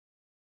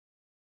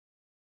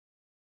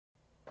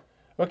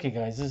Okay,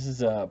 guys, this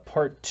is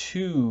part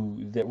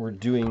 2 that we're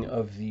doing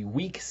of the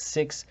week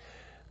 6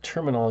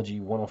 terminology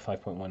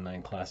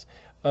 105.19 class.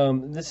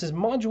 This is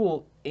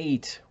module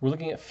 8. We're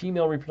looking at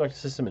female reproductive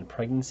system and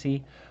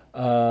pregnancy.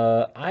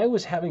 I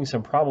was having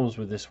some problems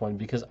with this one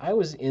because I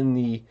was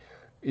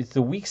it's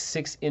the week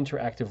 6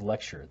 interactive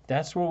lecture.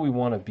 That's where we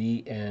want to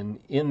be,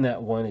 and in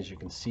that one, as you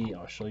can see,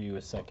 I'll show you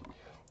a second.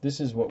 This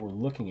is what we're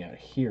looking at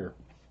here.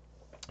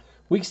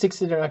 Week 6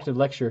 interactive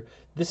lecture.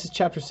 This is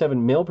chapter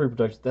 7, male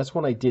reproduction. That's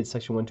one I did,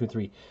 section 1, 2,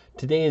 3.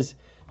 Today is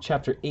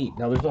chapter 8.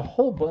 Now there's a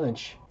whole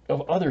bunch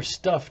of other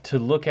stuff to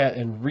look at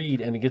and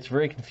read, and it gets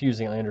very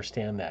confusing. I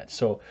understand that.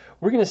 So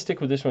we're going to stick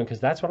with this one because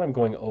that's what I'm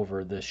going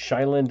over, the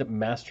Shyland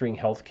Mastering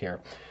Healthcare.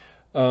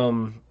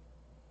 Module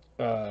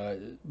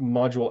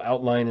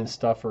outline and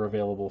stuff are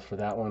available for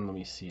that one. Let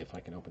me see if I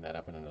can open that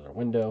up in another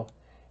window.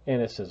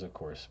 And it says, of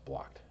course,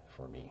 blocked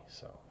for me.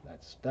 So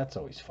that's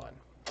always fun.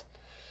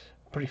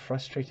 Pretty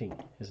frustrating,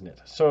 isn't it?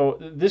 So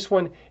this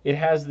one, it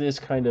has this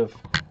kind of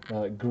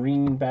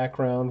green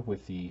background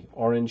with the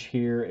orange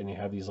here, and you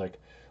have these like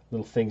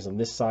little things on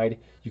this side.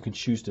 You can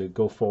choose to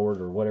go forward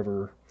or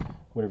whatever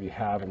you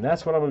have, and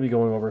that's what I'm going to be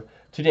going over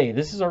today.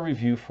 This is our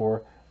review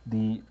for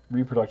the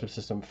reproductive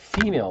system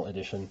female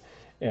edition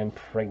and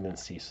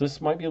pregnancy. So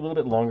this might be a little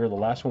bit longer. The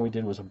last one we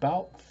did was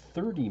about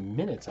 30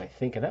 minutes, I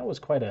think, and that was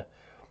quite a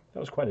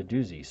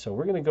doozy. So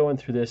we're going to go in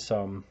through this.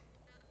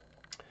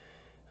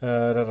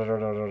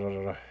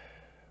 Intended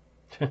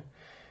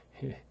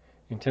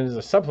as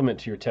a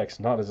supplement to your text,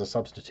 not as a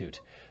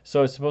substitute.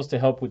 So it's supposed to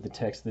help with the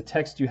text. The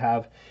text you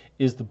have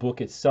is the book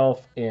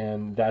itself,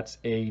 and that's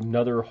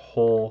another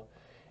whole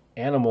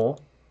animal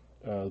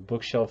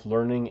bookshelf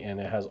learning, and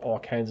it has all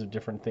kinds of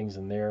different things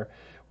in there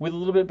with a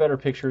little bit better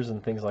pictures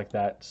and things like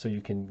that, so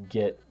you can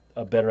get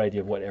a better idea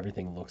of what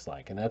everything looks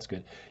like, and that's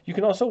good. You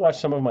can also watch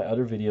some of my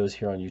other videos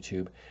here on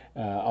YouTube.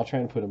 I'll try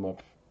and put them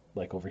up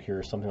like over here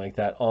or something like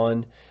that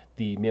on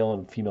the male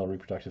and female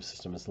reproductive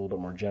system. Is a little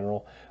bit more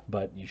general,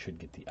 but you should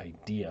get the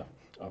idea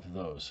of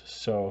those.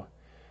 So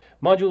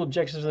module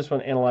objectives of this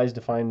one: analyze,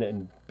 define,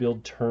 and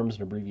build terms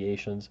and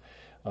abbreviations.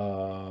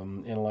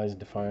 Analyze,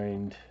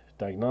 defined,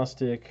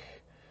 diagnostic,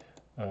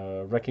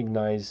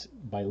 recognize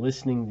by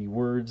listening the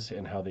words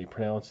and how they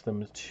pronounce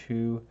them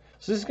too.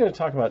 So this is going to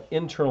talk about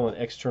internal and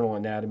external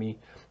anatomy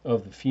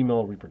of the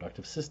female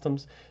reproductive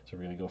systems. So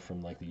we're going to go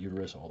from like the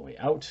uterus all the way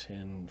out,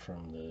 and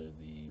from the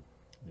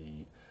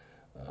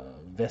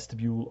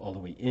vestibule all the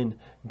way in.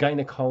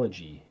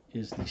 Gynecology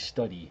is the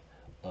study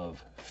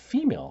of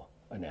female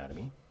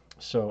anatomy.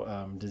 So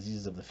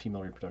diseases of the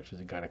female reproduction,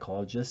 a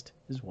gynecologist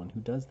is one who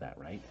does that,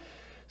 right?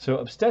 So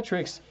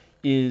obstetrics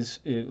is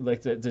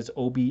like that's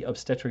OB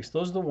obstetrics.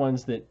 Those are the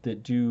ones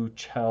that do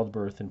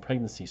childbirth and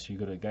pregnancy. So you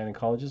go to a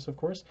gynecologist, of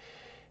course.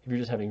 If you're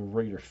just having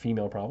regular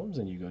female problems,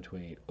 then you go to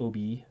a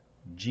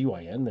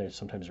OB-GYN. They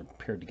sometimes are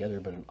paired together,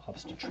 but an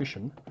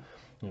obstetrician,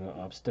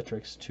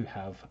 obstetrics, to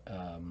have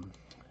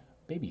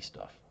baby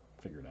stuff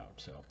figured out.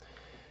 So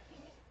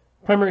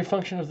primary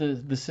function of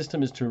the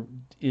system is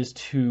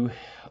to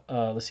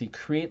let's see,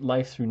 create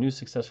life through new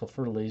successful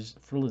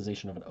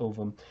fertilization of an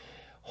ovum,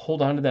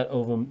 hold on to that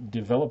ovum,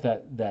 develop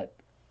that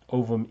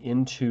ovum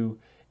into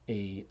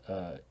a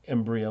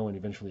embryo and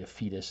eventually a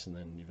fetus, and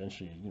then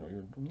eventually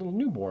your little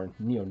newborn,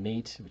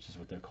 neonate, which is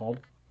what they're called.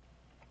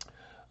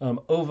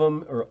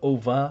 Ovum or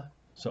ova.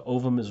 So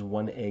ovum is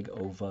one egg.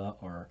 Ova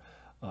are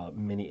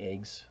many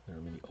eggs. There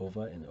are many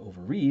ova, and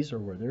ovaries are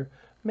where they're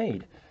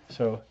made.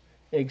 So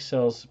egg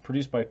cells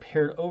produced by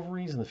paired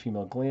ovaries in the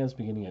female glands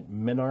beginning at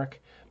menarche.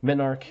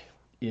 Menarche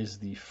is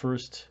the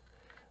first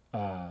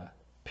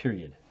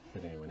period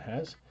that anyone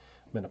has.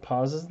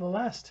 Menopause is the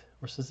last,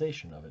 or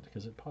cessation of it,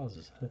 because it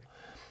pauses.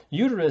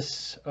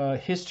 Uterus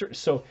history.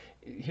 So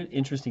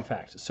interesting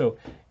fact. So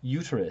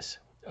uterus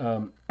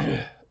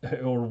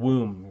or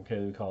womb, okay,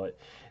 we call it,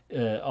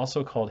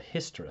 also called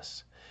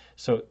hysterus.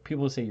 So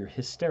people would say you're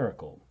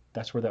hysterical.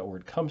 That's where that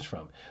word comes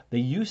from. They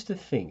used to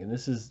think, and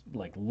this is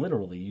like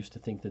literally used to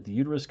think, that the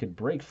uterus could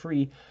break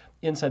free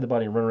inside the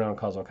body and run around and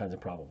cause all kinds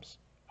of problems.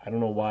 I don't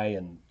know why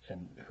and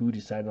who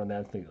decided on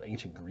that. I think the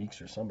ancient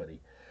Greeks or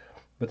somebody.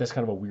 But that's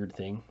kind of a weird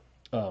thing.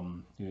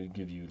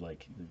 Give you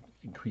like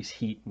increased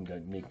heat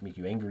and make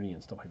you angry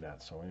and stuff like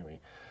that. So anyway,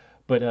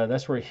 but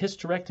that's where a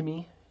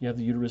hysterectomy, you have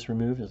the uterus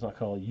removed. It's not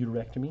called a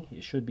uterectomy.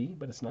 It should be,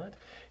 but it's not.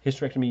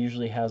 Hysterectomy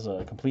usually has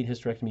a complete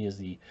hysterectomy, as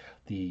the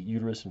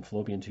uterus and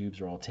fallopian tubes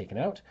are all taken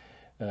out,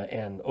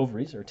 and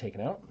ovaries are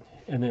taken out,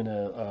 and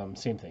then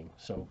same thing.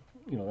 So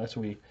that's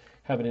what we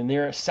have it in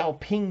there.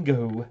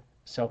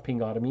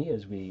 Salpingotomy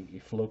is a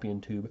fallopian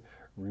tube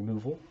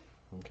removal.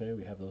 Okay,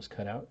 we have those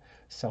cut out.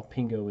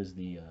 Salpingo is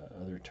the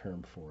other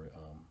term for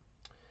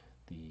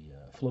the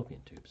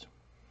fallopian tubes.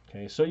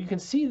 Okay, so you can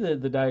see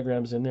the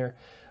diagrams in there.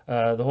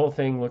 The whole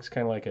thing looks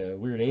kind of like a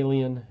weird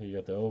alien. You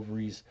got the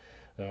ovaries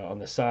on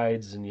the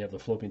sides, and you have the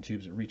fallopian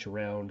tubes that reach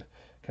around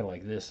kind of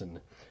like this and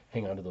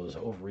hang on to those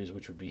ovaries,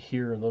 which would be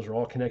here, and those are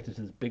all connected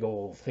to this big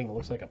old thing that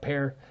looks like a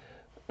pear,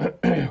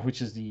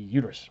 which is the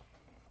uterus.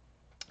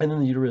 And then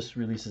the uterus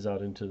releases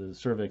out into the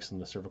cervix and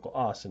the cervical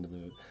os, into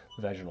the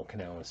vaginal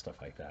canal and stuff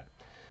like that.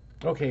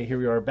 Okay, here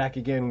we are back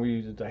again.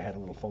 I had a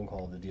little phone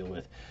call to deal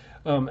with.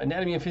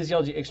 Anatomy and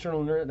physiology,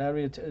 external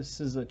anatomy. This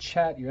is a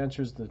chat. Your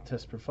answer is the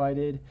test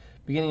provided.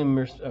 Beginning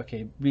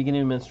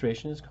of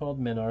menstruation is called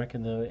menarche,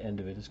 and the end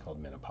of it is called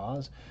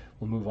menopause.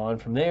 We'll move on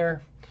from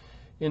there.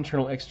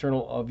 Internal,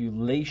 external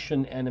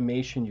ovulation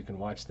animation. You can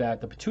watch that.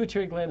 The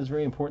pituitary gland is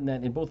very important.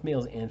 That in both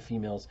males and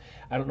females.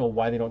 I don't know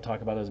why they don't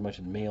talk about it as much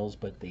in males,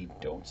 but they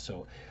don't.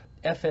 So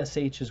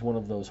FSH is one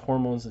of those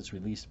hormones that's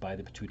released by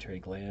the pituitary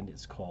gland.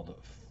 It's called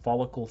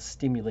follicle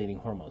stimulating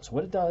hormone. So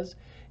what it does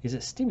is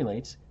it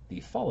stimulates the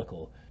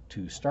follicle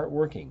to start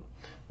working.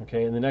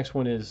 Okay, and the next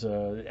one is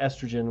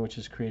estrogen, which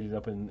is created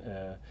up in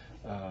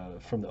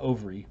from the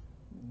ovary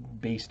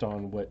based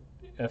on what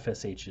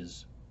FSH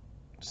is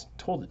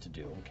told it to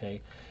do.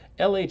 Okay,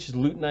 LH is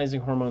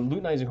luteinizing hormone.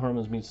 Luteinizing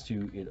hormones means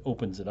it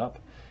opens it up,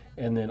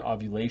 and then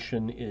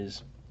ovulation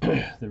is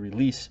the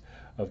release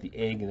of the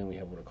egg, and then we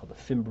have what are called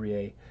the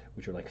fimbriae,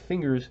 which are like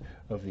fingers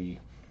of the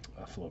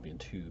fallopian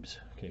tubes.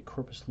 Okay,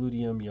 corpus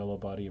luteum, yellow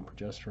body, and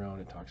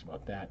progesterone. It talks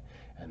about that,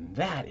 and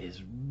that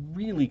is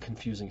really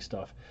confusing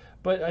stuff.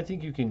 But I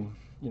think you can,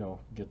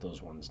 get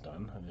those ones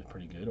done. I mean, they're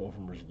pretty good.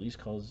 Ovum release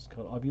called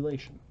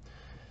ovulation.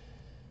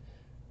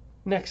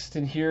 Next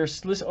in here,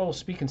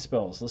 speaking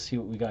spells. Let's see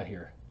what we got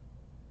here.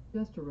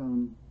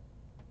 Progesterone.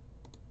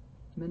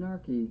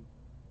 Menarche.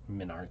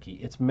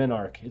 Menarche. It's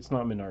menarche. It's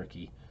not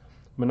menarche.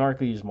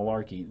 Menarche is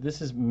malarkey.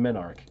 This is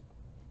menarche.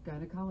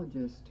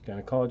 Gynecologist.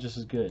 Gynecologist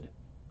is good.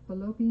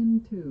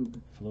 Fallopian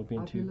tube.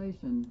 Fallopian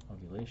Ovulation. tube.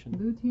 Ovulation.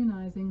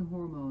 Luteinizing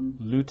hormone.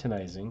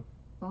 Luteinizing.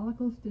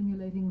 Follicle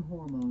stimulating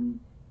hormone.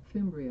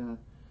 Fimbria.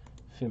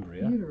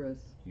 Fimbria. Uterus.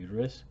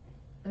 Uterus.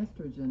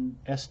 Estrogen.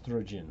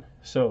 Estrogen.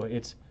 So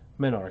it's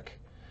menarche,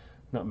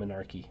 not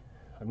menarche.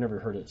 I've never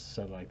heard it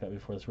said like that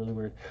before. That's really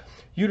weird.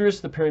 Uterus,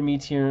 the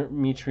perimetrium,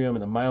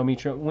 and the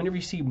myometrium. Whenever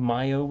you see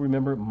myo,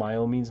 remember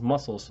myo means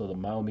muscle. So the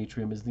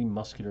myometrium is the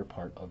muscular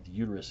part of the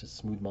uterus. It's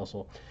smooth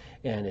muscle,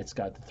 and it's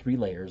got the 3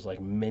 layers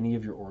like many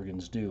of your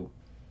organs do.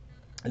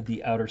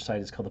 The outer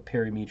side is called the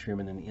perimetrium,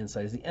 and then the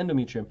inside is the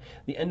endometrium.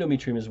 The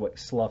endometrium is what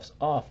sloughs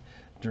off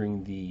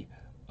during the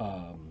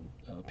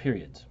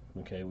periods,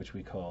 okay, which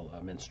we call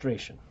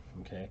menstruation.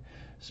 Okay,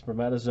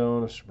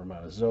 spermatozoon,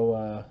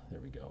 spermatozoa.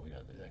 There we go. We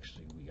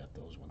got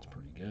those ones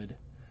pretty good.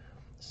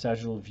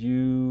 Sagittal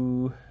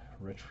view,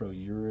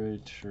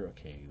 retroureter.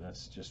 Okay,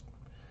 that's just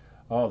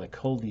the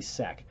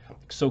cul-de-sac.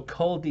 So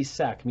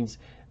cul-de-sac means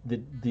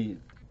the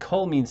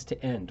cul means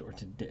to end or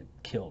to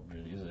kill.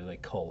 Really,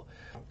 like cull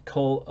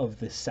of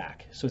the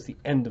sac. So it's the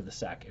end of the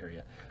sac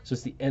area. So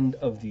it's the end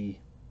of the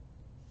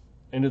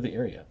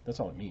area.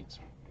 That's all it means.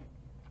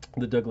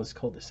 The Douglas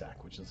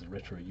cul-de-sac, which is a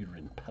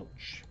retrouterine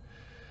pouch.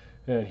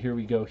 And here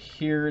we go.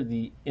 Here,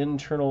 the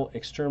internal,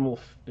 external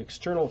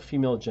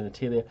female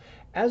genitalia.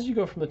 As you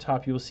go from the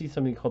top, you will see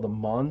something called the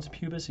mons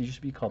pubis. It used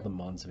to be called the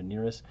mons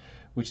veneris,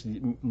 which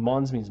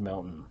mons means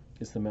mountain.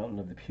 It's the mountain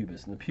of the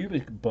pubis. And the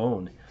pubic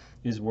bone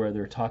is where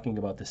they're talking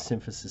about the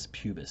symphysis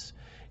pubis.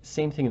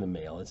 Same thing in the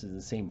male. It's in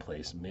the same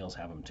place. Males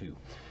have them too.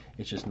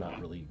 It's just not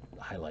really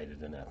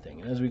highlighted in that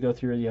thing. And as we go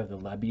through, you have the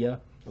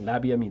labia.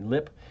 Labia mean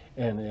lip,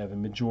 and they have a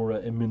majora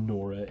and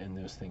minora and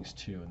those things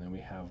too. And then we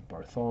have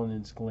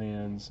Bartholin's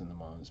glands and the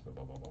mons, blah,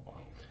 blah, blah, blah, blah.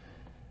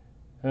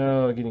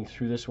 Oh, getting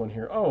through this one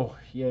here. Oh,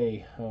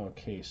 yay.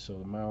 Okay, so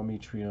the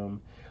myometrium.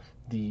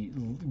 The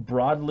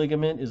broad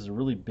ligament is a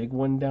really big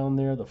one down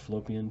there. The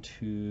fallopian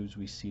tubes.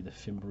 We see the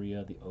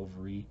fimbria, the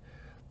ovary,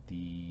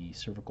 the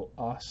cervical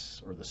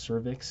os, or the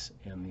cervix,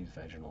 and the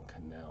vaginal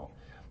canal.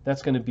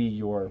 That's going to be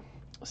your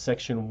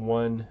section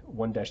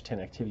 1-10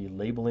 activity,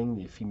 labeling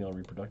the female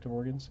reproductive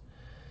organs.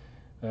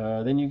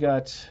 Then you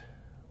got,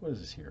 what is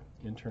this here?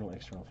 Internal,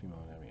 external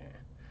female anatomy.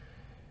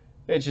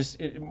 It's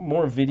just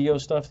more video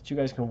stuff that you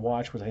guys can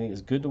watch, which I think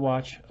is good to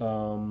watch.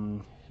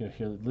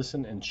 Here,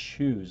 listen and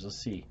choose.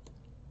 Let's see.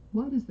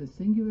 What is the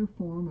singular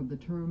form of the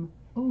term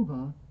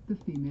ova, the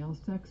female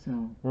sex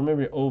cell?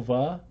 Remember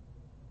ova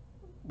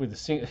with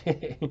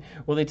the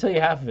well, they tell you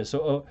half of it.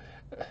 So,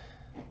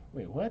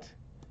 wait, what?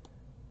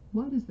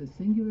 What is the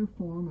singular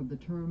form of the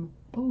term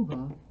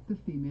ova, the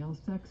female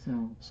sex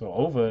cell? So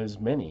ova is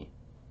many.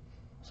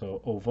 So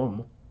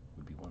ovum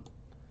would be one.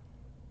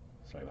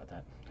 Sorry about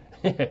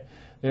that.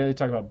 They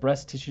talk about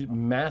breast tissue,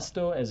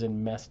 masto as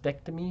in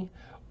mastectomy,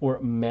 or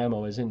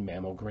mammo as in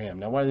mammogram.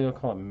 Now, why do they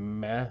call it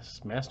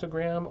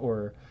mastogram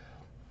or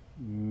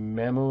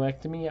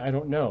mammectomy? I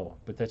don't know,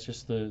 but that's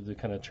just the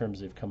kind of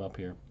terms they've come up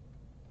here.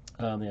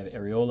 They have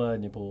areola,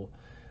 nipple,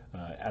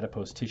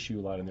 adipose tissue,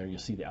 a lot in there. You'll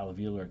see the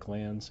alveolar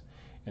glands,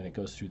 and it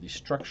goes through the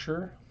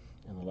structure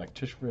and the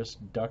lactiferous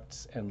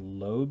ducts and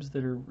lobes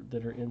that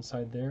are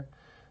inside there.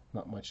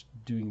 Not much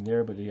doing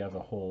there, but you have a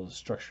whole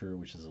structure,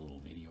 which is a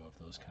little video of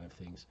those kind of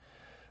things.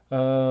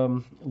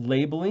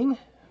 Labeling.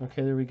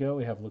 Okay, there we go.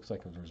 We have, looks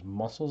like there's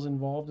muscles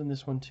involved in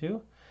this one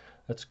too.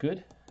 That's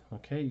good.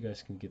 Okay, you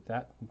guys can get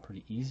that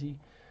pretty easy.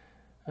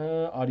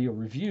 Audio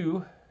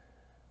review.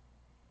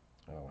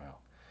 Oh, wow.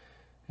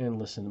 And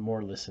listen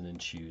and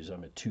choose.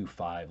 I'm at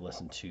 2.5,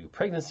 lesson 2.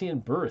 Pregnancy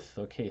and birth.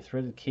 Okay,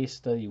 threaded case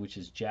study, which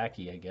is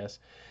Jackie, I guess.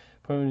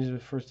 Appointment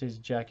with first days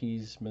of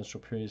Jackie's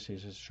menstrual period.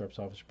 Stages Sharp's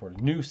office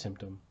reported new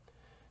symptom.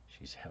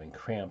 She's having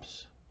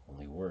cramps,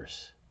 only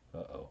worse.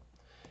 Uh-oh.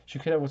 She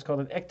could have what's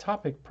called an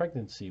ectopic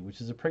pregnancy, which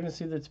is a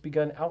pregnancy that's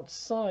begun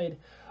outside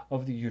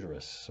of the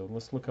uterus. So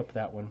let's look up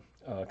that one.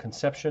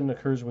 Conception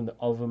occurs when the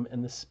ovum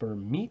and the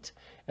sperm meet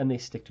and they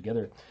stick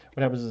together.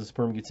 What happens is the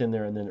sperm gets in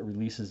there and then it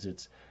releases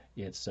its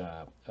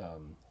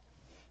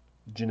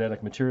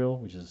genetic material,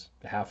 which is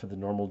half of the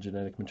normal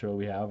genetic material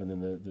we have, and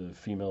then the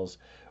female's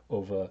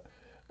ova,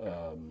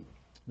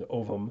 the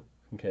ovum,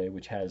 okay,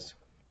 which has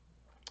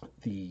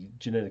the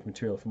genetic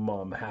material from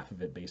mom, half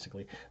of it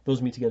basically.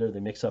 Those meet together, they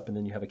mix up, and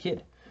then you have a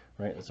kid,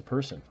 right? That's a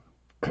person.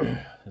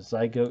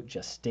 Zygote,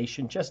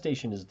 gestation.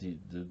 Gestation is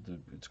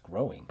it's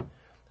growing.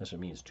 That's what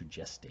it means to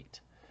gestate.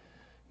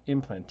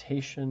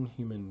 Implantation,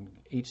 human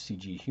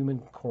HCG, human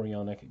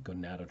chorionic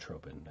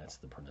gonadotropin. That's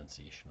the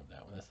pronunciation of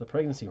that one. That's the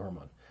pregnancy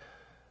hormone.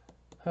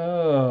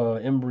 Oh,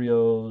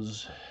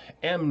 embryos,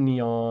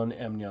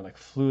 amniotic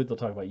fluid. They'll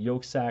talk about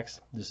yolk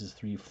sacs. This is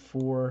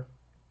 3-4.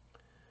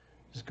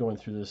 Just going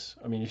through this.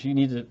 I mean, if you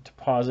need to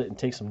pause it and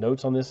take some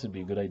notes on this, it'd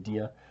be a good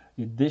idea.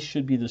 This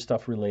should be the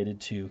stuff related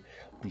to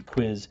the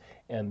quiz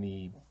and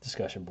the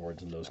discussion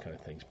boards and those kind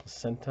of things.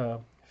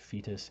 Placenta,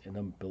 fetus, and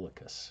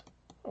umbilicus.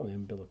 Oh, the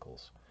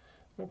umbilicals.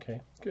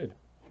 Okay, good.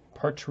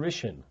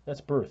 Parturition,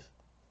 that's birth.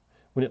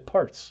 When it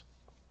parts,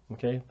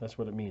 okay, that's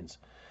what it means.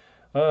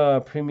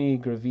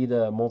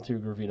 Primigravida,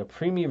 multigravida.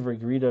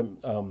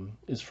 Primigravida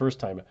is first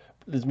time.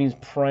 This means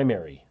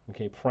primary,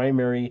 okay?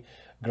 Primary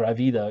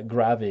gravida,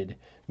 gravid,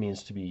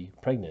 means to be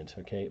pregnant,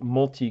 okay?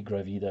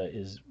 Multigravida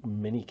is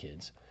many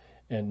kids.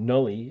 And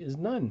nulli is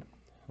none,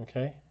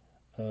 okay?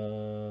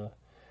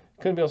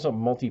 Could be also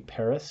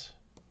multiparous,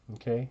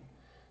 okay?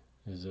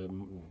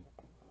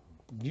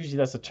 Usually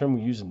that's the term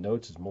we use in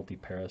notes, is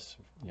multiparous,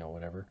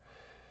 whatever.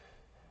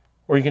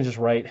 Or you can just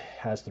write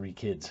has 3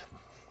 kids.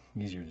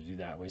 Easier to do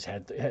that way.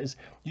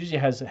 Usually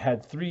has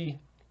had three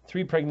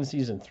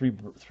pregnancies and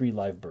three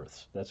live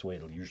births. That's the way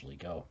it'll usually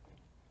go.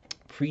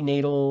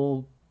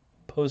 Prenatal,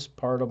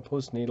 postpartum,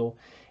 postnatal,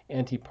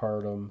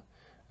 antepartum,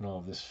 and all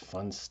of this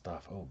fun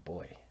stuff. Oh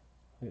boy,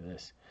 look at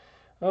this.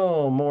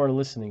 Oh, more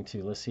listening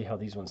to. Let's see how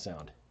these ones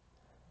sound.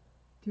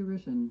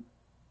 Tuition.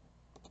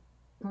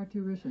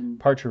 Parturition.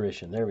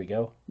 Parturition. There we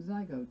go.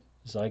 Zygote.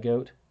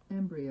 Zygote.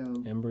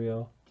 Embryo.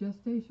 Embryo.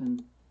 Gestation.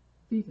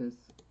 Fetus.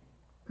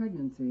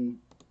 Pregnancy.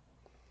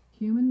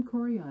 Human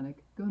chorionic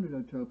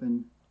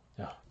gonadotropin.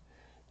 Oh.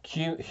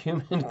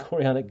 Human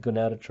chorionic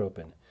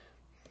gonadotropin.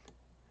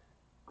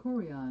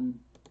 Chorion.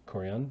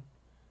 Chorion.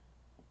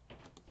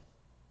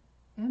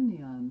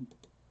 Amnion.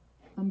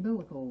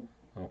 Umbilical.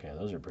 Okay,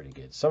 those are pretty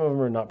good. Some of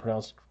them are not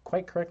pronounced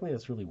quite correctly.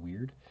 That's really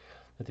weird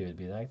that they would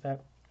be like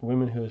that.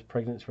 Women who is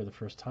pregnant for the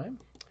first time.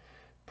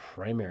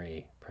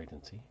 Primary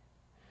pregnancy.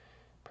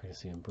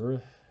 Pregnancy and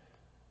birth.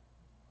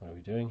 What are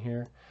we doing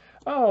here?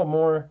 Oh,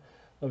 more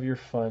of your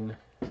fun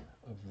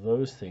of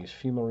those things.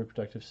 Female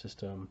reproductive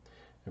system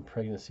and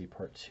pregnancy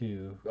part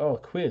 2. Oh,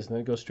 quiz. And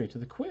then it goes straight to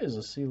the quiz.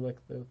 Let's see what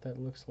that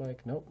looks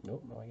like. Nope,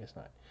 no, I guess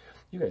not.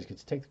 You guys get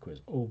to take the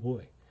quiz. Oh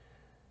boy.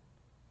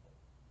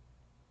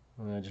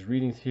 Just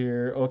reading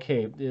here.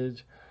 Okay,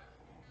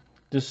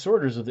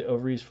 disorders of the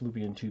ovaries,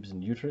 fallopian tubes,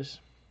 and uterus.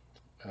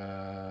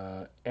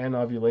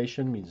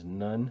 Anovulation means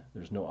none.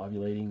 There's no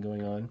ovulating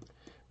going on.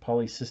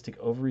 Polycystic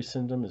ovary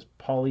syndrome is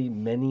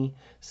many,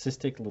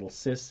 cystic, little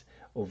cysts,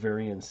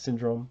 ovarian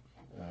syndrome.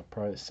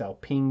 Probably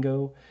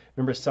salpingo.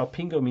 Remember,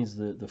 salpingo means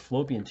the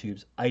fallopian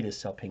tubes. Itis,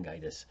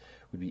 salpingitis,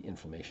 would be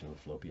inflammation of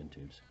the fallopian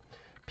tubes.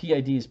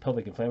 PID is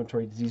pelvic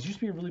inflammatory disease. Used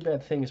to be a really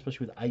bad thing,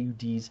 especially with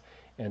IUDs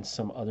and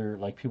some other,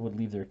 like people would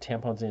leave their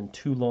tampons in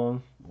too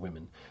long.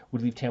 Women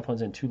would leave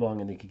tampons in too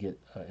long and they could get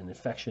an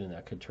infection, and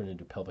that could turn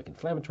into pelvic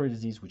inflammatory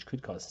disease, which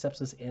could cause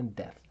sepsis and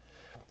death.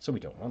 So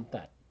we don't want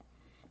that.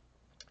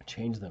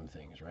 Change them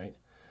things, right?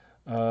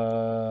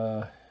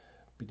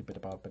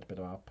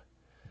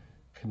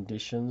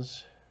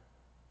 Conditions.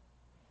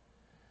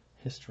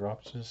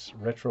 Hysteropsis,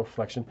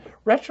 retroflexion.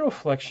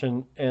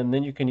 Retroflexion, and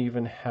then you can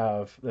even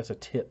have, that's a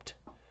tipped,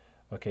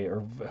 okay,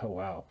 or, oh,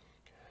 wow.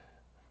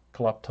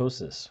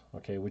 Colaptosis,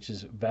 okay, which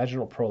is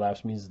vaginal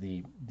prolapse, means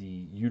the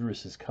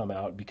uterus has come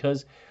out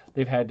because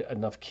they've had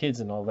enough kids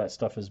and all that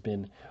stuff has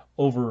been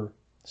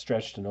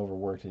overstretched and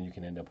overworked, and you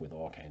can end up with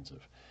all kinds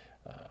of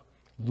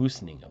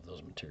loosening of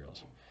those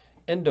materials.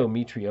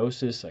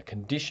 Endometriosis, a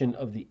condition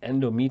of the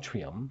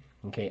endometrium,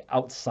 okay,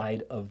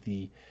 outside of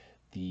the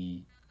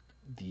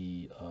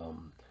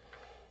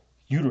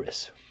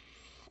uterus.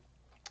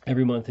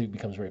 Every month it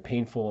becomes very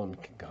painful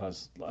and can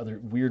cause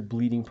other weird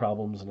bleeding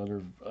problems and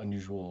other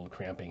unusual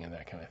cramping and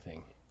that kind of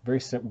thing.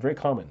 Very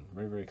common,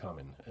 very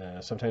common.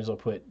 Sometimes they'll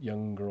put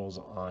young girls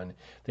on,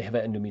 they have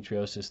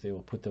endometriosis, they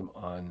will put them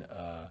on,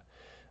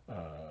 what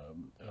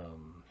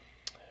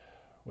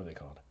are they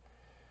called?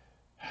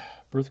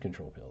 Birth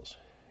control pills.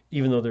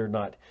 Even though they're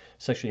not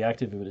sexually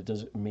active, but it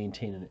does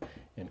maintain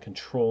and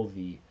control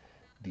the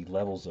the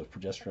levels of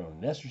progesterone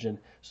and estrogen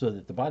so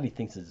that the body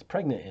thinks it's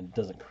pregnant and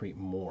doesn't create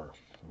more.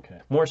 Okay.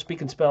 More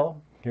speak and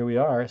spell. Here we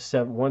are.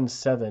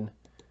 1-7.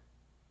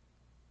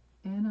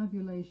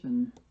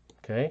 Anovulation.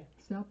 Okay.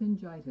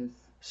 Salpingitis.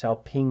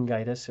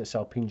 Salpingitis.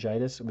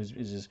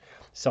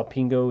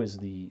 Salpingo is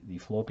the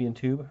fallopian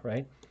tube,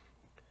 right?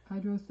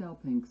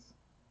 Hydrosalpinx.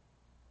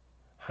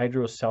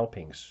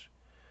 Hydrosalpinx.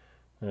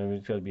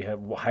 It's got to be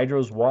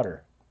hydro's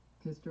water.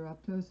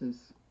 Hysteroptosis.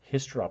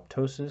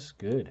 Hysteroptosis.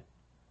 Good.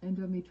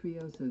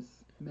 Endometriosis.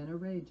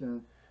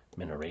 Menorrhagia.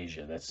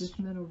 Menorrhagia. That's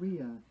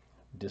Dysmenorrhea.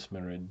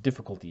 Dysmenorrhea.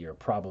 Difficulty or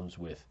problems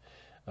with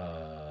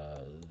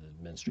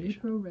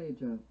menstruation.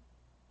 Metrorrhagia.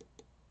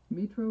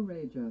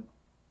 Metrorrhagia.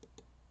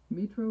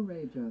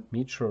 Metrorrhagia.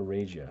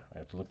 Metrorrhagia. I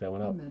have to look that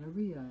one up.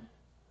 Amenorrhea.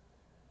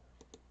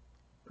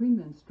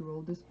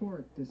 Premenstrual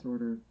dysphoric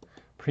disorder.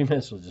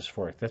 Premenstrual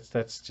dysphoric.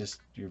 That's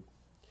just you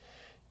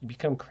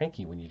become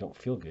cranky when you don't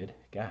feel good.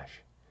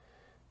 Gosh.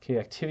 Okay,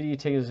 activity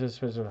taken as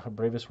the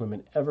bravest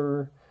women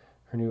ever.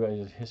 Her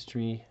new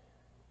history.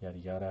 Yada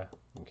yada.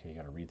 Okay, you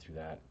got to read through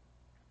that.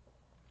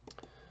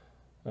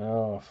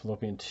 Oh,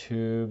 fallopian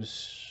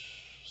tubes,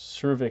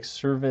 cervix,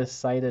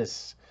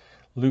 cervicitis,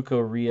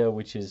 leukorrhea,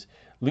 which is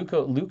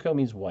leuko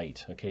means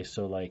white. Okay,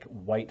 so like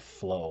white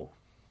flow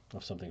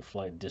of something,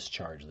 flight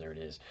discharge. There it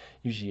is.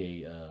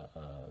 Usually a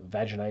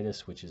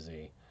vaginitis, which is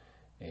a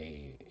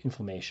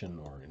inflammation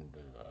or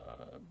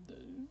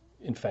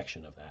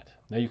infection of that.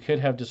 Now you could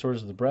have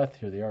disorders of the breath.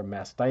 Here they are: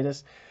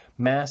 mastitis,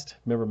 mast.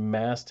 Remember,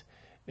 mast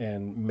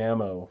and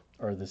mammo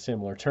are the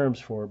similar terms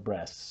for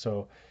breasts.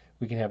 So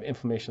we can have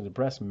inflammation of the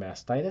breast,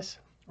 mastitis,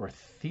 or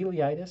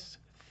theileitis,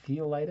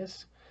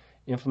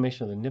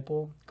 inflammation of the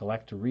nipple,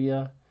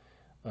 galactorrhea,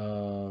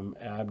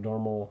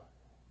 abnormal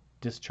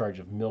discharge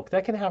of milk.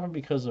 That can happen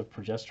because of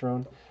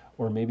progesterone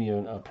or maybe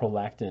a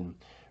prolactin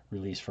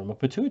release from a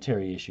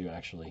pituitary issue,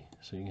 actually.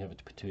 So you can have a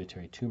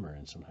pituitary tumor,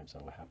 and sometimes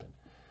that will happen.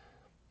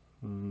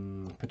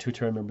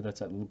 Pituitary, remember,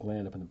 that's that little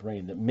gland up in the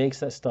brain that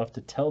makes that stuff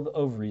to tell the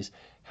ovaries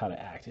how to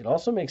act. It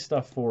also makes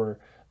stuff for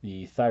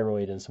the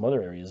thyroid and some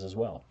other areas as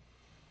well.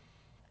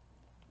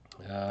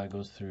 It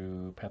goes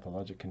through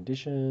pathologic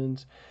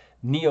conditions,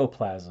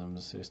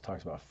 neoplasms. It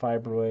talks about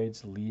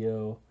fibroids,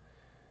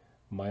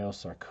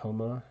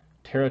 myosarcoma,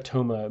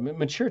 teratoma,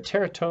 mature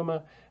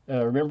teratoma.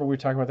 Remember we were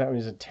talking about that one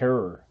is a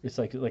terror. It's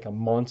like a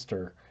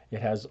monster.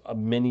 It has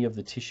many of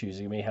the tissues.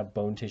 It may have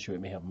bone tissue.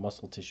 It may have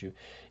muscle tissue.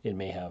 It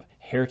may have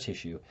hair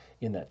tissue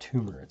in that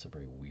tumor. It's a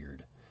very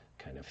weird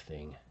kind of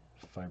thing.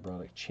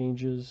 Fibrotic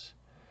changes.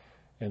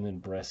 And then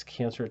breast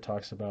cancer it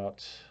talks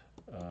about,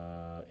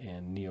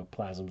 and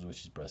neoplasms,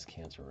 which is breast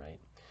cancer, right?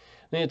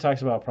 Then it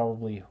talks about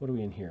probably, what are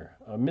we in here?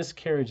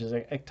 Miscarriages,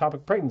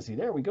 ectopic pregnancy.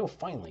 There we go,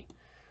 finally.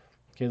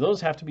 Okay, those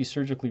have to be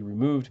surgically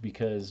removed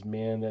because,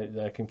 man,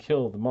 that can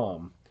kill the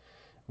mom.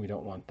 We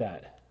don't want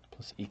that.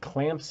 Plus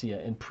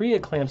eclampsia and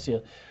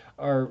preeclampsia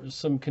are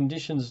some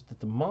conditions that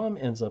the mom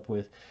ends up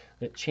with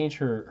that change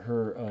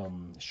her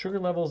sugar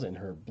levels and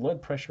her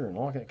blood pressure and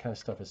all that kind of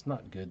stuff. It's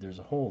not good. There's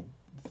a whole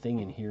thing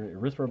in here.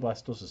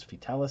 Erythroblastosis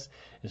fetalis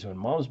is when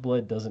mom's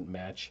blood doesn't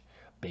match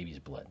baby's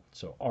blood.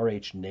 So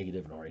Rh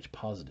negative and Rh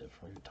positive.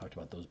 We talked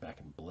about those back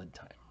in blood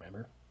time,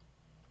 remember?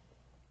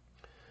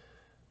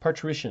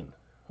 Parturition.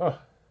 Oh,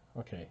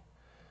 okay.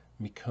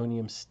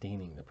 Meconium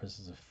staining, the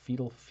presence of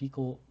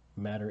fecal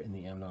matter in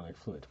the amniotic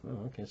fluid.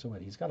 Oh, okay, so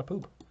what? He's got to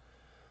poop.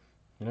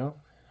 You know?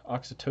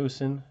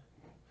 Oxytocin.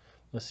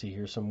 Let's see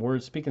here. Some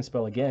words. Speak and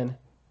spell again.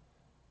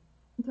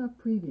 Placenta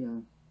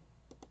previa.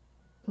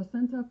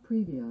 Placenta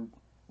previa.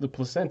 The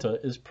placenta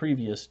is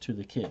previous to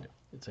the kid.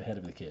 It's ahead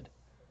of the kid.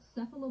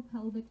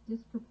 Cephalopelvic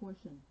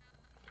disproportion.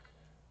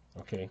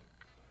 Okay.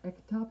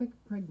 Ectopic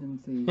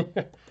pregnancy.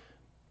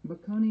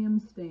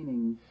 Meconium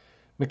staining.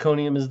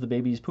 Meconium is the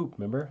baby's poop,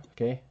 remember?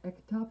 Okay.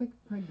 Ectopic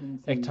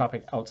pregnancy.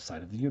 Ectopic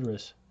outside of the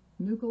uterus.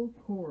 Nuchal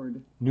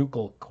cord.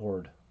 Nuchal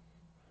cord.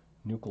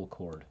 Nuchal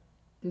cord.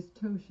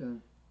 Dystocia.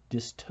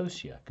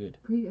 Dystocia, good.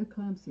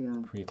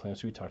 Preeclampsia.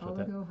 Preeclampsia, we talked about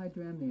that.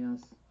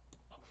 Oligohydramnios.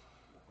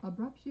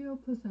 Abruptio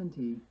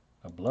placentae.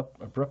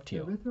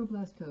 Abruptio.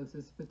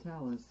 Erythroblastosis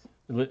fetalis.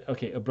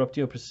 Okay,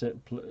 abruptio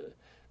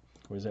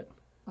what is it?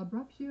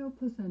 Abruptio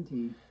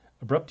placentae.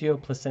 Abruptio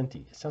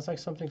placentae. It sounds like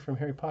something from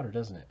Harry Potter,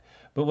 doesn't it?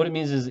 But what it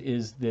means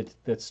is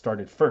that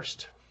started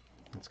first.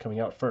 It's coming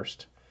out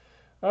first.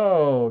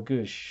 Oh,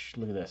 gosh.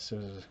 Look at this.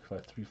 There's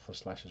 3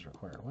 slashes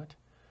required. What?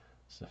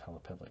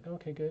 Cephalopelvic.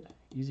 Okay, good.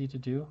 Easy to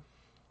do.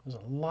 There's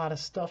a lot of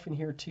stuff in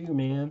here, too,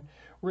 man.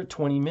 We're at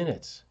 20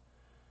 minutes.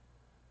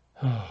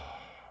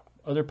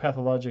 Other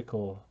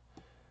pathological...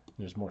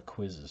 There's more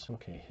quizzes.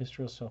 Okay,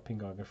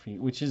 hysterosalpingography,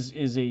 which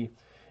is a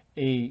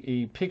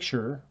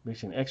picture,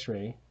 basically an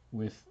X-ray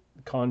with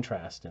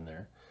contrast in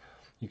there.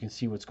 You can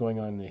see what's going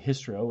on in the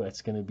hystero.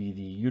 That's going to be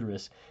the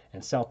uterus,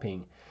 and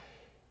salping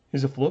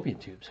is the fallopian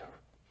tubes,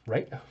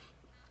 right?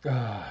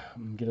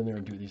 Get in there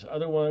and do these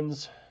other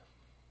ones.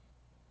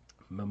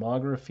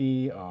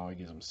 Mammography. Oh, I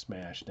get them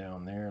smashed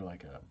down there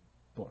like a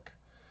book.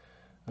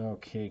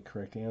 Okay,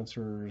 correct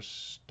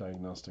answers.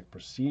 Diagnostic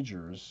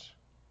procedures.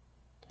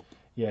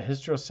 Yeah,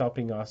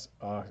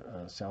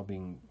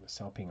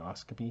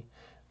 salpingoscopy.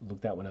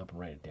 Look that one up and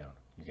write it down.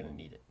 You're going to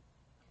need it.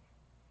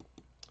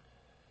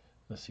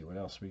 Let's see what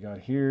else we got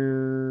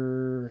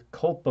here.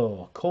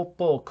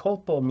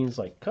 Colpo means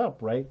like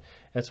cup, right?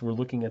 That's we're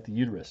looking at the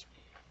uterus.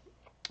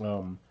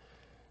 Biopsies.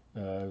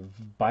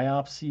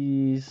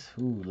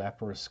 Ooh,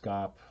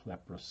 laparoscopy.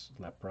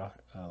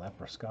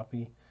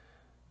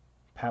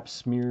 Pap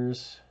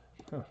smears.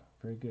 Huh,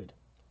 very good.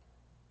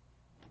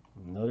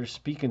 Another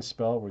speak and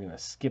spell. We're going to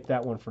skip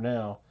that one for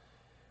now.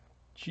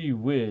 Gee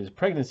whiz.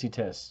 Pregnancy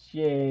tests.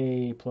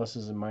 Yay.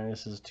 Pluses and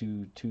minuses.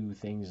 Two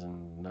things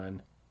and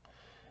none.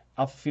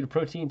 Alpha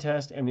fetoprotein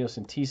test.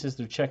 Amniocentesis.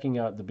 They're checking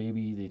out the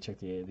baby. They check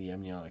the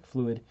amniotic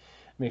fluid.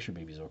 Make sure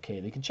baby's okay.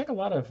 They can check a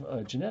lot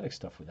of genetic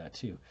stuff with that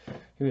too. Here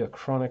we have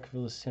chronic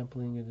villus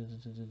sampling.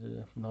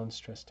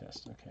 Non-stress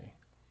test. Okay.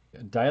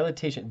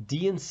 Dilatation.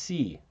 D and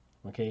C.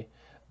 Okay.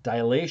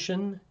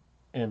 Dilation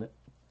and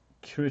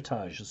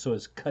curettage. So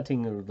it's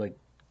cutting or like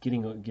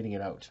getting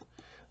it out.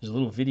 There's a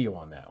little video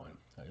on that one.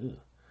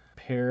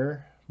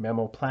 Pair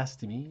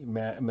mammoplasty,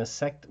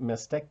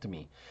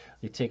 mastectomy.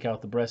 They take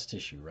out the breast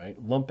tissue, right?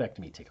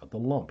 Lumpectomy, take out the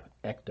lump.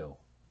 Ecto,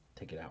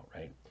 take it out,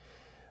 right?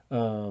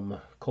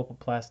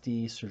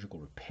 Colpoplasty, surgical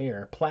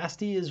repair.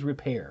 Plasty is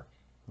repair,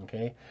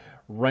 okay?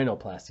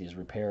 Rhinoplasty is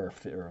repair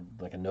or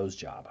like a nose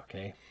job,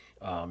 okay?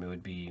 It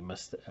would be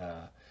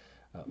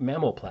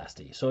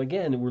mammoplasty. So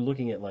again, we're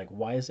looking at like,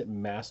 why is it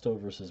masto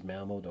versus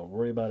mammo? Don't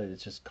worry about it.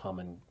 It's just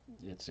common.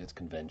 It's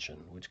convention,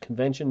 which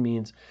convention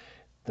means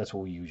that's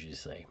what we usually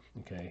say.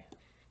 Okay.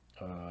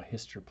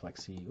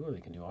 Hysteroplexy. Oh,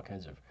 they can do all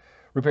kinds of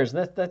repairs.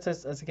 And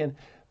that's again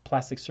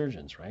plastic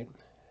surgeons, right?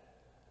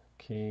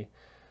 Okay.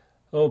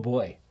 Oh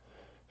boy.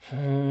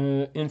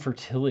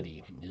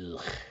 Infertility.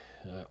 Ugh.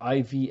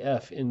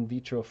 IVF, in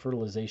vitro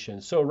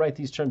fertilization. So write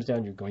these terms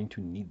down. You're going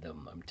to need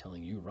them. I'm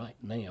telling you right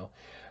now.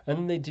 And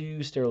then they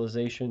do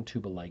sterilization,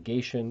 tubal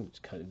ligation,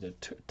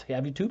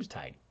 have your tubes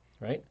tied,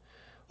 right?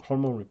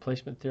 Hormone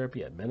replacement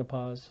therapy at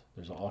menopause.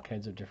 There's all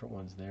kinds of different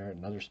ones there.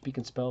 Another speak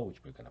and spell,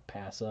 which we're going to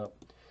pass up.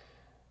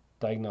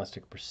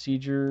 Diagnostic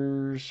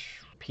procedures,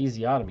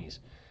 episiotomies.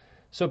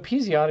 So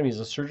episiotomy is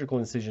a surgical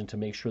incision to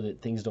make sure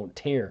that things don't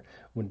tear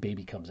when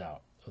baby comes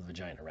out of the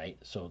vagina, right?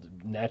 So the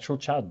natural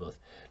childbirth,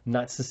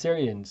 not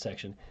cesarean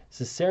section.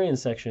 Cesarean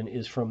section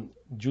is from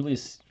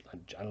Julius, I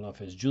don't know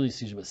if it was Julius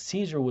Caesar, but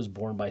Caesar was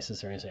born by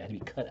cesarean, so it had to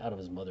be cut out of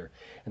his mother,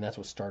 and that's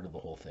what started the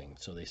whole thing.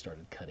 So they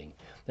started cutting.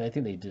 And I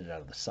think they did it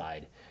out of the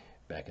side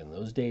back in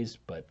those days,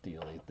 but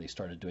they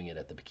started doing it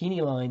at the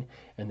bikini line,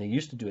 and they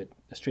used to do it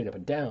straight up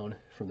and down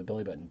from the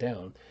belly button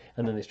down,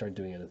 and then they started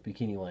doing it at the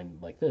bikini line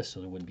like this, so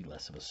there wouldn't be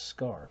less of a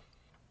scar,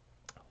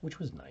 which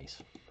was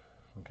nice.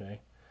 Okay.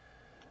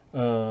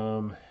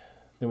 Then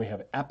we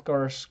have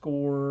APGAR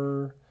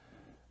score,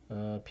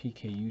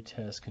 PKU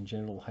test,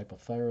 congenital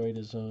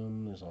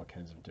hypothyroidism. There's all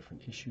kinds of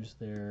different issues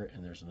there,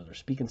 and there's another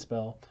speak and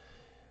spell.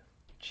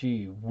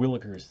 Gee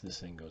willikers, this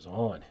thing goes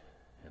on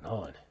and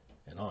on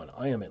and on.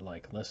 I am at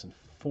like lesson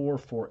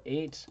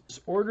 448.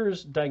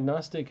 Disorders,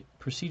 diagnostic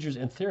procedures,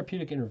 and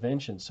therapeutic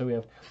interventions. So we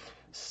have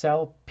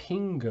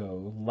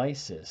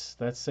salpingolysis.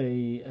 That's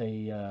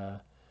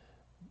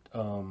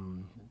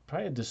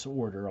probably a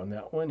disorder on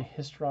that one.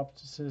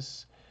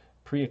 Hysteroptosis,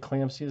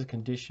 preeclampsia is a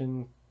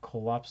condition.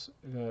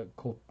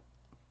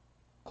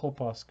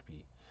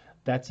 Colposcopy.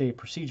 That's a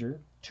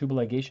procedure. Tubal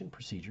ligation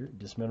procedure.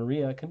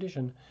 Dysmenorrhea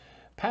condition.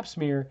 Pap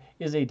smear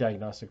is a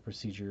diagnostic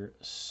procedure.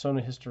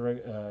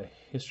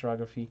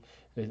 Sonohysterography,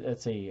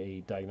 that's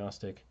a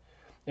diagnostic.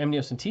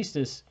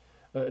 Amniocentesis,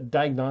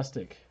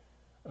 diagnostic.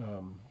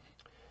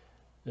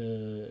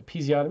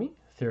 Episiotomy,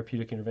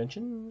 therapeutic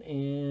intervention.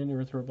 And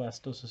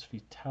erythroblastosis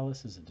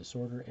fetalis is a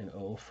disorder. And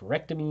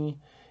oophorectomy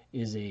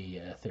is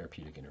a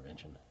therapeutic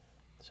intervention.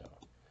 So,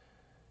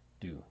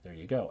 there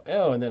you go.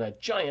 Oh, and then a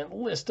giant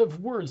list of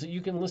words that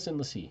you can listen.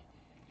 Let's see.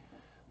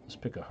 Let's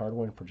pick a hard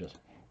one.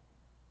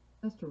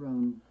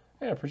 Progesterone.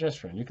 Yeah,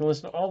 progesterone. You can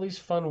listen to all these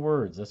fun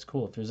words. That's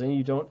cool. If there's any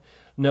you don't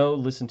know,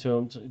 listen to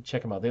them.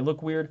 Check them out. They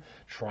look weird.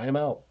 Try them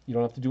out. You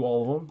don't have to do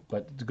all of them,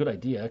 but it's a good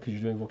idea because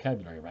you're doing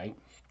vocabulary, right?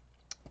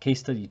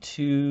 Case study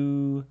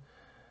 2,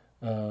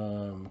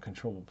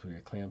 controllable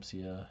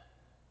preeclampsia,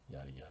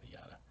 yada, yada,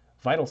 yada.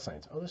 Vital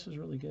signs. Oh, this is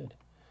really good.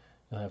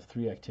 You'll have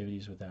 3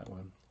 activities with that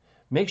one.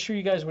 Make sure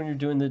you guys, when you're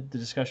doing the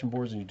discussion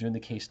boards and you're doing the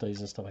case studies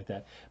and stuff like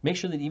that, make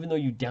sure that even though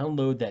you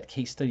download that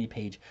case study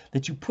page,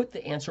 that you put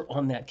the answer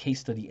on that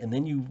case study and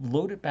then you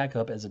load it back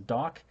up as a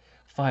doc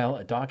file,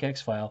 a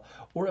docx file,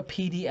 or a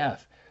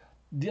PDF.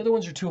 The other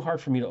ones are too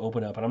hard for me to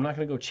open up, and I'm not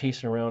going to go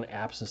chasing around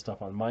apps and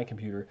stuff on my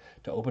computer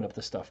to open up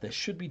the stuff that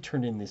should be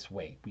turned in this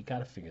way. We got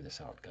to figure this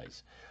out,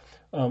 guys.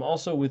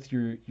 Also, with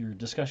your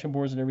discussion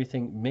boards and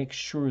everything, make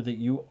sure that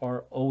you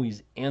are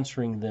always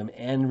answering them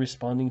and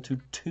responding to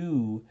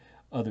 2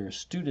 other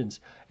students,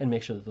 and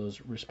make sure that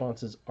those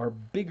responses are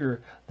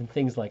bigger than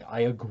things like I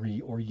agree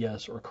or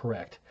yes or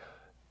correct.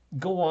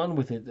 Go on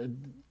with it.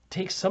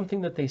 Take something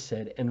that they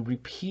said and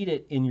repeat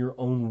it in your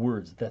own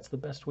words. That's the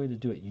best way to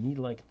do it. You need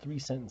like 3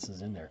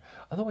 sentences in there.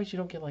 Otherwise, you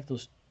don't get like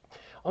those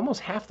almost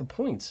half the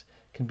points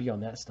can be on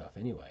that stuff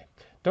anyway.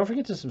 Don't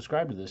forget to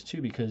subscribe to this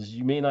too, because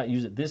you may not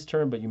use it this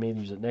term, but you may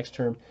use it next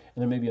term,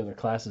 and there may be other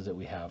classes that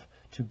we have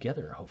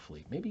together,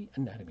 hopefully. Maybe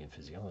anatomy and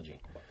physiology.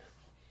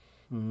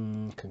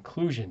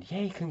 Conclusion.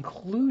 Yay,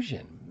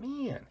 conclusion.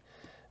 Man.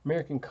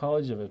 American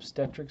College of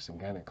Obstetrics and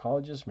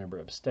Gynecologists. Remember,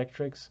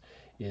 obstetrics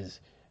is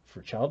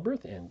for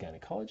childbirth, and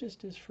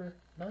gynecologist is for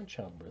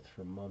non-childbirth,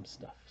 for mom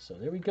stuff. So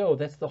there we go.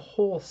 That's the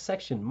whole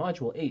section,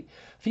 Module 8,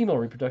 Female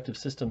Reproductive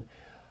System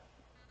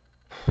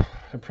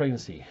and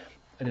Pregnancy.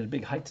 I did a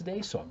big hike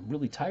today, so I'm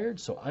really tired,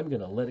 so I'm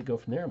going to let it go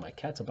from there. My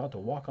cat's about to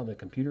walk on the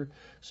computer,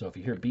 so if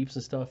you hear beeps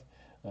and stuff,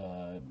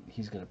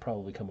 he's going to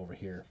probably come over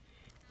here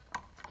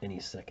any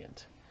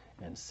second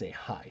and say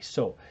hi.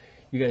 So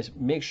you guys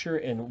make sure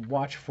and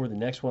watch for the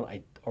next one.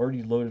 I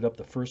already loaded up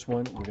the first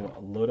one. We're going to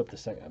load up the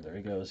second. Oh, there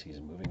he goes.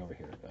 He's moving over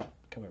here. Oh,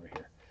 come over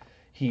here.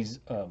 He's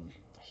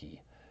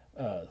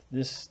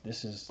this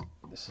is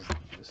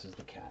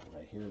the cat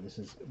right here. This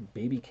is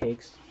Baby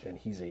Cakes, and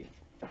he's a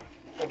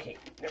okay.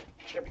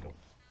 There we go.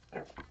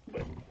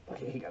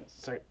 Okay, he got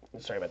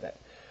sorry about that.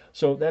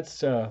 So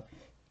that's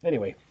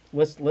anyway.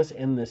 Let's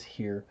end this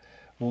here.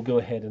 We'll go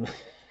ahead and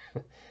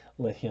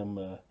let him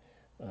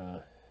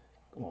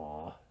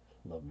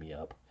love me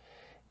up.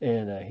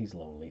 And he's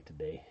lonely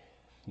today.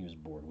 He was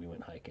bored. We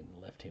went hiking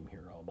and left him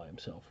here all by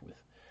himself with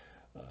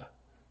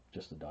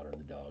just the daughter and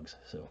the dogs.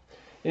 So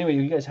anyway,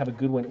 you guys have a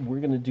good one. We're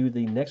going to do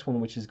the next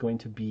one, which is going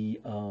to be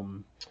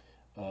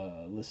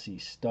let's see,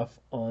 stuff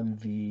on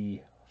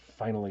the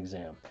final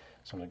exam.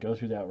 So I'm going to go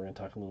through that. We're going to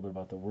talk a little bit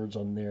about the words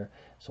on there.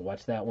 So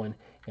watch that one,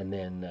 and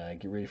then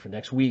get ready for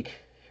next week.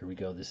 Here we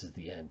go. This is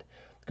the end.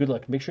 Good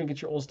luck. Make sure and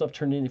get your old stuff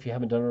turned in if you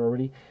haven't done it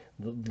already.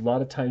 A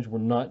lot of times we're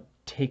not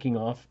taking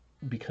off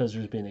because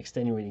there's been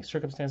extenuating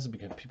circumstances,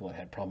 because people have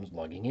had problems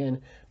logging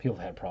in, people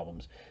have had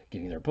problems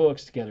getting their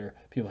books together,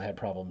 people have had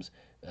problems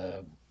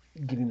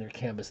getting their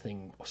Canvas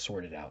thing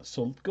sorted out.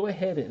 So go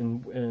ahead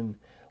and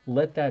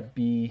let that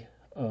be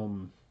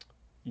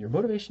your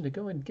motivation to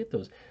go and get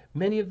those.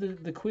 Many of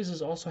the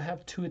quizzes also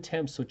have 2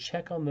 attempts, so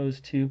check on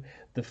those too.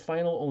 The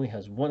final only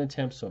has 1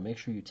 attempt, so make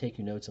sure you take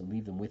your notes and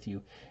leave them with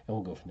you, and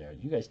we'll go from there.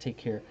 You guys take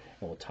care,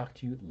 and we'll talk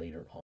to you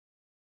later on.